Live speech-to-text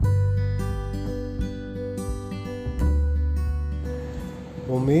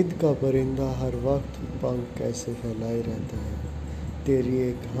उम्मीद का परिंदा हर वक्त पंख कैसे फैलाए रहता है। तेरी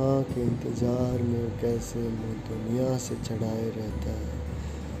एक हाँ के इंतज़ार में वो कैसे मुँह दुनिया से चढ़ाए रहता है।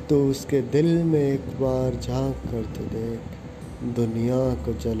 तो उसके दिल में एक बार झांक कर तो देख, दुनिया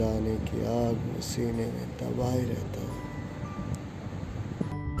को जलाने की आग वो सीने में दबाए रहता है।